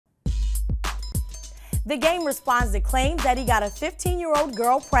The Game responds to claims that he got a 15-year-old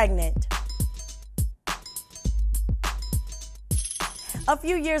girl pregnant. A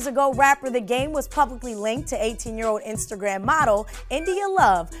few years ago, rapper The Game was publicly linked to 18-year-old Instagram model India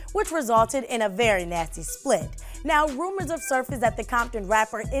Love, which resulted in a very nasty split. Now, rumors have surfaced that the Compton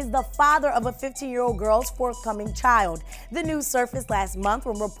rapper is the father of a 15-year-old girl's forthcoming child. The news surfaced last month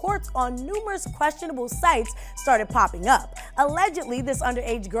when reports on numerous questionable sites started popping up. Allegedly, this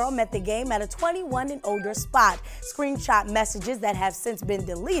underage girl met The Game at a 21 and older spot. Screenshot messages that have since been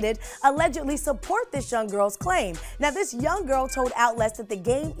deleted allegedly support this young girl's claim. Now, this young girl told outlets that The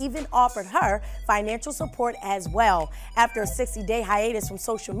Game even offered her financial support as well. After a 60-day hiatus from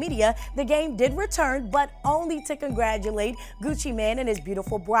social media, The Game did return, but only to congratulate Gucci Mane and his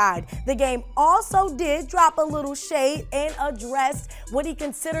beautiful bride. The Game also did drop a little shade and addressed what he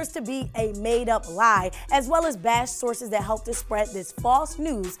considers to be a made-up lie, as well as bashed sources that helped to spread this false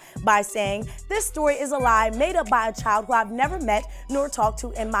news by saying, "This story is a lie made up by a child who I've never met nor talked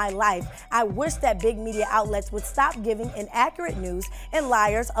to in my life. I wish that big media outlets would stop giving inaccurate news and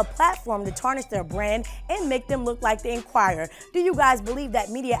liars a platform to tarnish their brand and make them look like the Inquirer." Do you guys believe that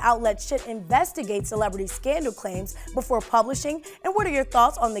media outlets should investigate celebrity scandal claims before publishing? And what are your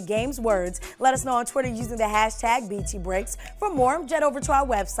thoughts on The Game's words? Let us know on Twitter using the hashtag BTBreaks. For more, jet over to our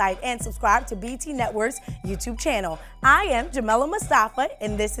website and subscribe to BET Network's YouTube channel. I am Jamela Mustafa,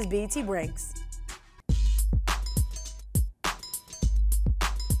 and this is BET Breaks.